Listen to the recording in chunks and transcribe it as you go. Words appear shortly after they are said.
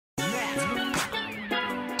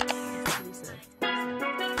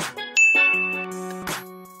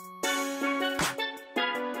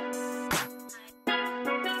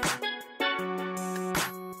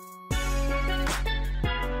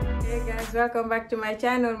guys, welcome back to my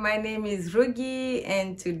channel. My name is Rugi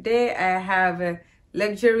and today I have a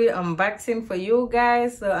luxury unboxing for you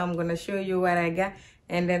guys. So I'm gonna show you what I got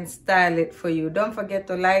and then style it for you. Don't forget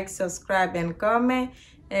to like, subscribe and comment,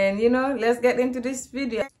 and let's get into this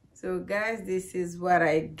video. So guys, this is what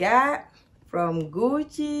I got from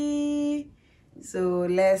Gucci. So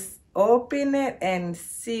let's open it and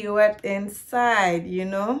see what's inside.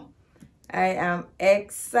 I am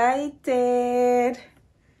excited.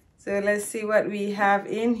 So let's see what we have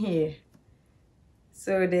in here.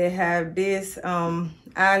 So they have this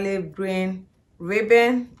olive green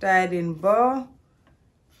ribbon tied in bow.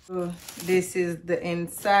 So this is the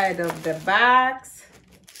inside of the box.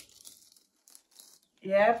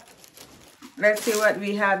 Yep. Let's see what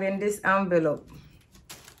we have in this envelope.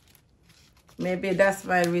 Maybe that's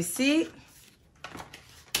my receipt.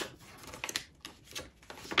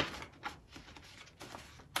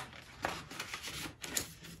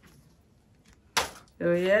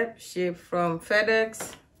 So yep, shipped from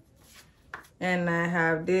FedEx. And I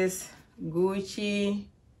have this Gucci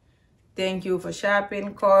thank you for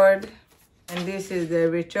shopping card. And this is the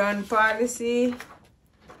return policy.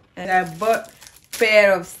 And I bought a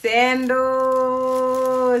pair of sandals.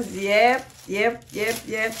 Yep.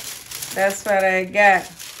 That's what I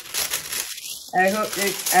got.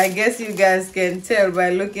 I guess you guys can tell by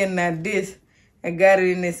looking at this. I got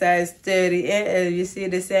it in a size 30. As you see,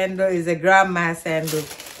 the sandal is a grandma sandal.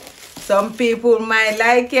 Some people might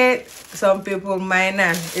like it, some people might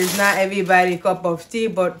not. It's not everybody's cup of tea,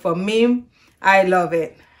 but for me, I love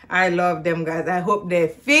it. I love them, guys. I hope they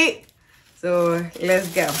fit. So let's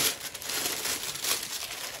go.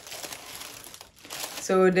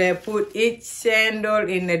 So they put each sandal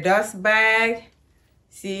in a dust bag.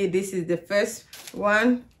 See, this is the first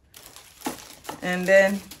one. And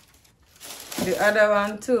then the other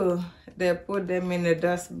one too, they put them in a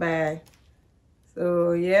dust bag.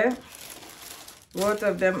 So yeah, both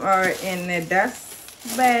of them are in a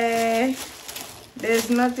dust bag. There's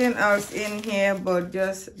nothing else in here but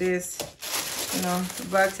just this. The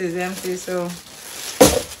box is empty. So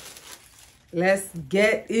let's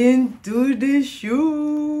get into the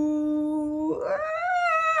shoe.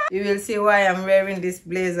 You will see why I'm wearing this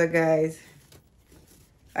blazer, guys.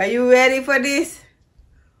 Are you ready for this?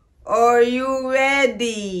 Are you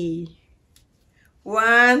ready?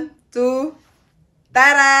 1, 2,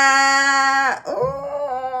 ta-da!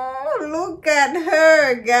 Oh, look at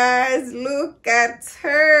her, guys. Look at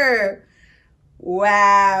her.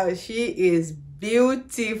 Wow, she is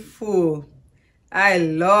beautiful. I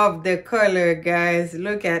love the color, guys.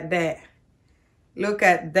 Look at that. Look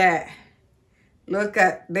at that. Look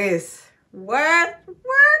at this. What?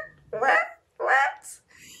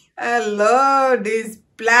 I love this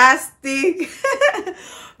plastic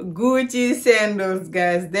Gucci sandals,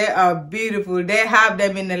 guys. They are beautiful. They have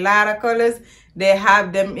them in a lot of colors. They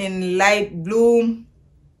have them in light blue,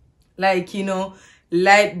 light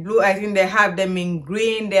blue. I think they have them in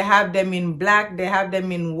green. They have them in black. They have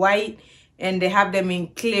them in white, and they have them in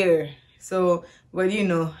clear. So, but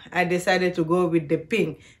I decided to go with the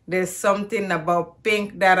pink. There's something about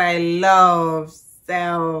pink that I love.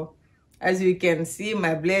 So, as you can see,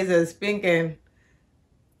 my blazer is pink and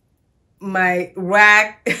my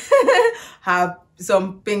rack have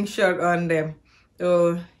some pink shirt on them.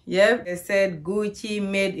 So yeah, they said Gucci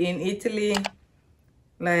made in Italy,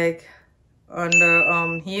 like on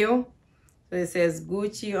the heel. So it says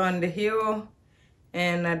Gucci on the heel,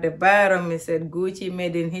 and at the bottom it said Gucci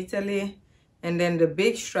made in Italy, and then the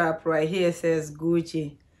big strap right here says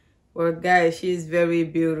Gucci. Well, guys, she's very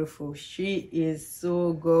beautiful. She is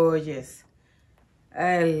so gorgeous.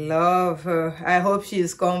 I love her. I hope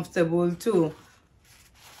she's comfortable too.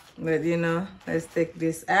 But let's take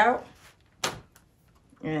this out.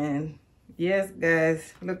 And yes,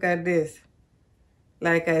 guys, look at this.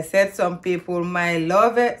 Like I said, some people might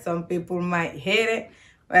love it, some people might hate it.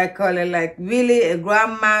 I call it like really a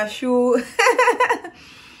grandma shoe.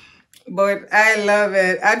 But I love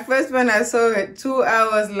it. At first when I saw it too, I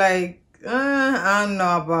was like, I don't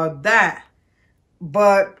know about that.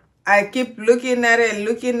 But I keep looking at it, and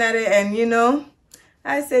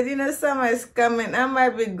I said, summer is coming. I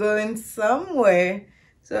might be going somewhere.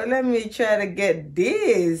 So let me try to get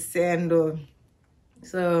this sandal.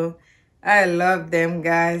 So I love them,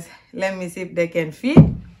 guys. Let me see if they can fit.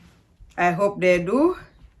 I hope they do.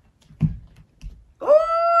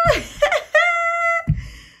 Oh!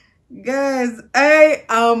 Guys, I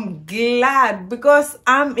am glad because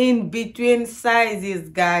I'm in between sizes,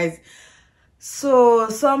 guys. So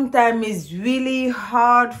sometimes it's really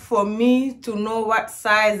hard for me to know what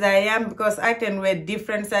size I am, because I can wear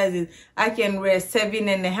different sizes. I can wear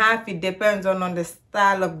 7.5. It depends on the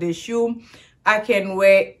style of the shoe. I can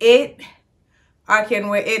wear 8. I can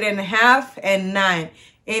wear 8.5 and 9.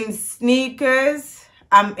 In sneakers,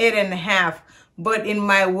 I'm 8.5. But in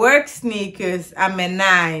my work sneakers, I'm a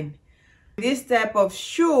 9. This type of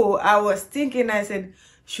shoe, I was thinking, I said,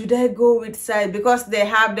 should I go with size? Because they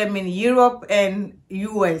have them in Europe and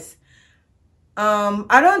US.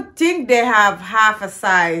 I don't think they have half a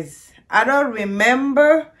size. I don't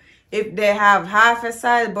remember if they have half a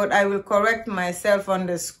size, but I will correct myself on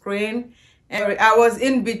the screen. And I was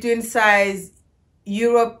in between size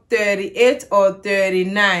Europe 38 or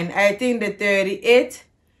 39. I think the 38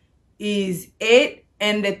 is 8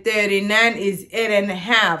 and the 39 is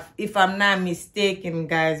 8.5, if I'm not mistaken,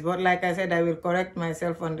 guys. But like I said, I will correct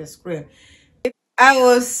myself on the screen. I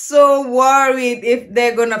was so worried if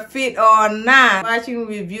they're gonna fit or not. Watching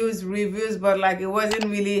reviews, but like it wasn't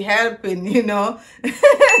really helping, you know.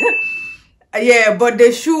 Yeah, but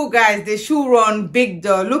the shoe, guys, the shoe run big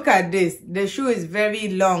though. Look at this. The shoe is very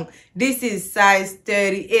long. This is size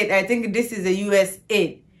 38. I think this is a US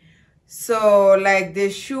 8. So like the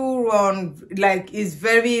shoe run like is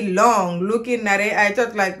very long. Looking at it, I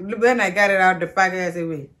thought, like, when I got it out the package, I said,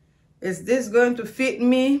 wait, is this going to fit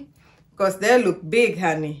me? Because they look big,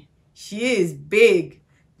 honey. She is big,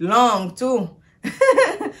 long too.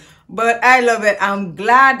 But I love it. I'm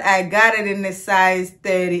glad I got it in the size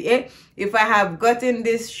 38. If I have gotten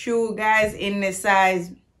this shoe, guys, in the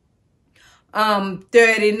size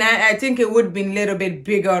 39, I think it would be a little bit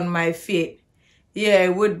bigger on my feet. Yeah,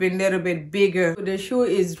 it would be a little bit bigger. The shoe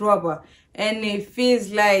is rubber and it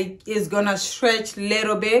feels like it's gonna stretch a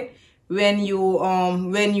little bit when you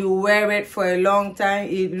wear it for a long time.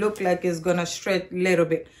 It looks like it's gonna stretch a little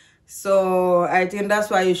bit. So I think that's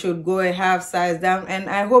why you should go a half size down. And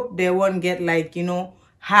I hope they won't get, like, you know,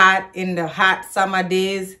 hot in the hot summer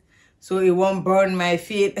days, so it won't burn my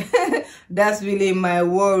feet. That's really my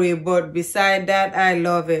worry. But beside that, I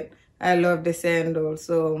love it. I love the sandal.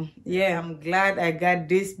 So yeah, I'm glad I got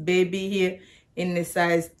this baby here in the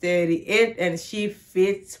size 38 and she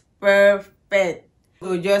fits perfect.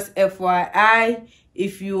 So just FYI,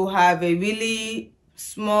 if you have a really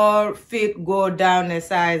small fit, go down a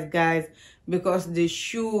size, guys, because the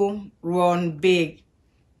shoe runs big.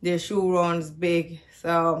 The shoe runs big.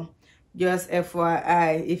 So just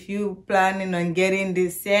FYI, if you planning on getting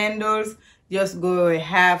these sandals, just go a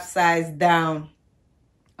half size down.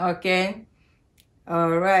 Okay.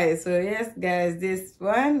 All right. So yes, guys, this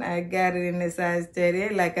one I got it in the size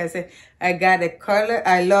 38. Like I said, I got a color.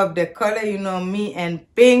 I love the color. You know, me and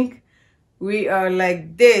pink, we are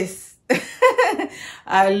like this.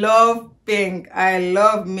 I love pink. I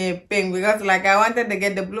love me pink, because like I wanted to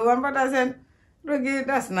get the blue one, but I said, Rougisto,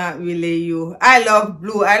 that's not really you. I love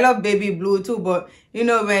blue. I love baby blue too, but you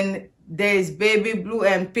know, when there's baby blue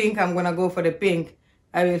and pink, I'm gonna go for the pink.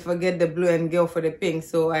 I will forget the blue and go for the pink.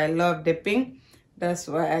 So I love the pink. That's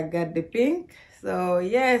why I got the pink. So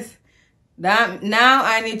yes, now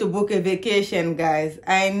I need to book a vacation, guys.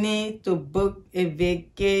 I need to book a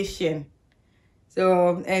vacation.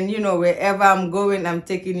 So, and you know, wherever I'm going, I'm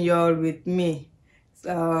taking y'all with me.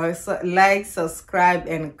 So like, subscribe,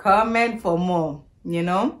 and comment for more, you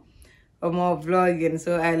know, for more vlogging.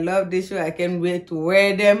 So I love this shoe. I can't wait to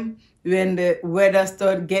wear them when the weather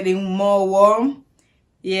starts getting more warm.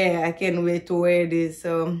 Yeah, I can't wait to wear this.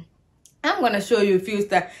 So I'm gonna show you a few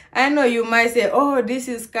styles. I know you might say, oh, this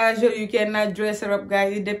is casual, you cannot dress her up,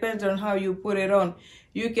 guys. It depends on how you put it on.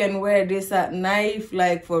 You can wear this at night,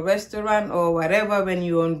 like for restaurant or whatever, when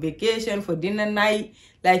you're on vacation for dinner night,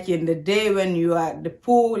 like in the day when you are at the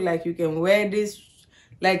pool. Like you can wear this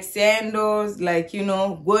like sandals, like, you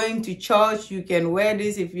know, going to church, you can wear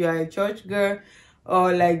this if you are a church girl,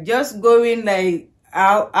 or like just going like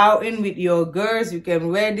out in with your girls. You can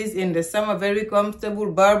wear this in the summer, very comfortable.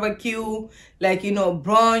 Barbecue, like, you know,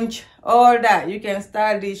 brunch, all that. You can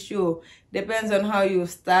style this shoe. Depends on how you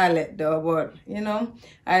style it though, but you know,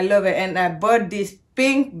 I love it. And I bought this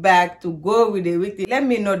pink bag to go with it. Let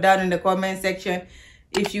me know down in the comment section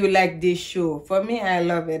if you like this shoe. For me, I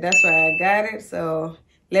love it. That's why I got it. So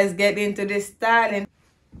let's get into this styling.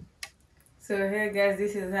 So here, guys,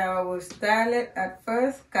 this is how I will style it at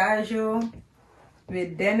first. Casual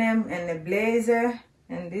with denim and a blazer,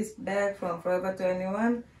 and this bag from Forever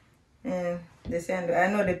 21, and the sandal. I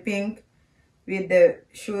know the pink with the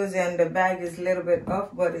shoes and the bag is a little bit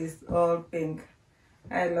off, but it's all pink.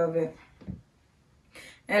 I love it.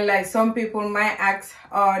 And like some people might ask,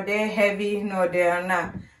 are they heavy? No, they are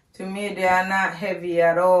not. To me, they are not heavy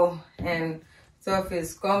at all. And so if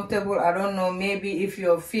it's comfortable. I don't know, maybe if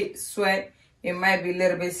your feet sweat, it might be a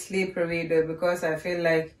little bit slippery though, because I feel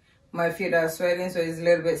like my feet are sweating, so it's a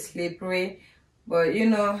little bit slippery. But you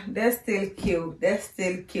know, they're still cute. They're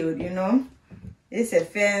still cute, you know. It's a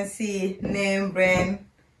fancy name brand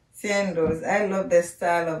sandals. I love the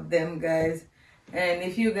style of them, guys. And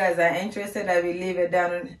if you guys are interested, I will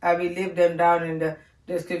leave them down in the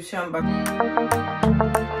description box.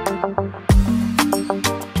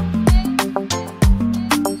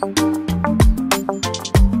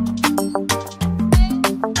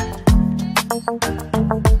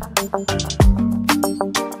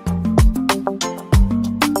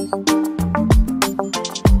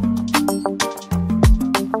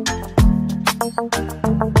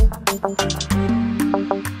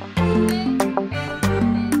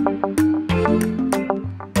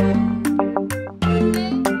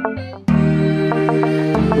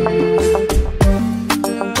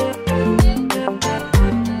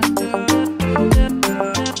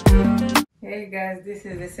 Hey guys, this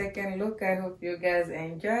is the second look. I hope you guys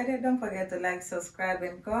enjoyed it. Don't forget to like, subscribe,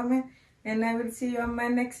 and comment. And I will see you on my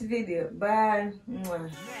next video. Bye. Mwah.